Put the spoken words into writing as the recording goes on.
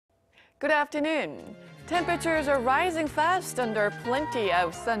Good afternoon. Temperatures are rising fast under plenty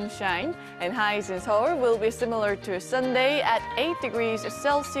of sunshine, and highs in Seoul will be similar to Sunday at 8 degrees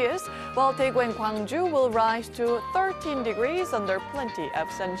Celsius, while Daegu and Gwangju will rise to 13 degrees under plenty of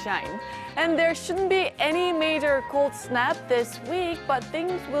sunshine. And there shouldn't be any major cold snap this week, but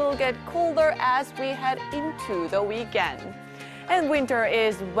things will get colder as we head into the weekend. And winter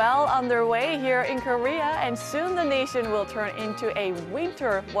is well underway here in Korea, and soon the nation will turn into a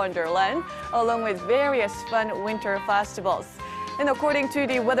winter wonderland, along with various fun winter festivals. And according to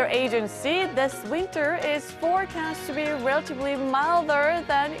the weather agency, this winter is forecast to be relatively milder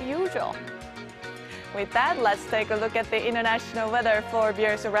than usual. With that, let's take a look at the international weather for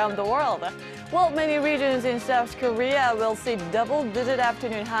viewers around the world. Well, many regions in South Korea will see double-digit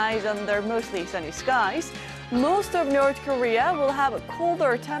afternoon highs under mostly sunny skies. Most of North Korea will have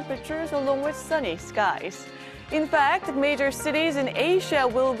colder temperatures along with sunny skies. In fact, major cities in Asia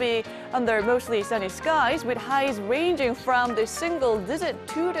will be under mostly sunny skies with highs ranging from the single-digit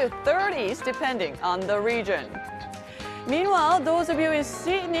to the 30s depending on the region. Meanwhile, those of you in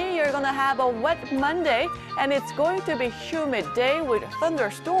Sydney, you're going to have a wet Monday, and it's going to be a humid day with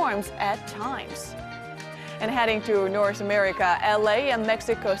thunderstorms at times. And heading to North America, LA and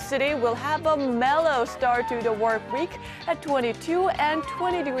Mexico City will have a mellow start to the work week at 22 and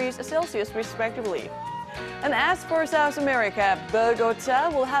 20 degrees Celsius respectively. And as for South America, Bogota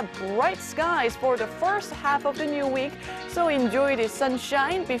will have bright skies for the first half of the new week, so enjoy the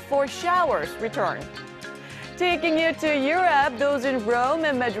sunshine before showers return. Taking you to Europe, those in Rome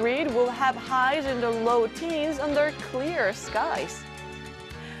and Madrid will have highs in the low teens under clear skies.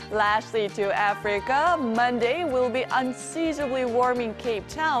 Lastly, to Africa, Monday will be unseasonably warm in Cape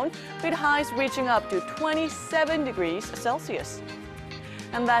Town, with highs reaching up to 27 degrees Celsius.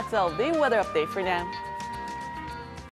 And that's all the weather update for now.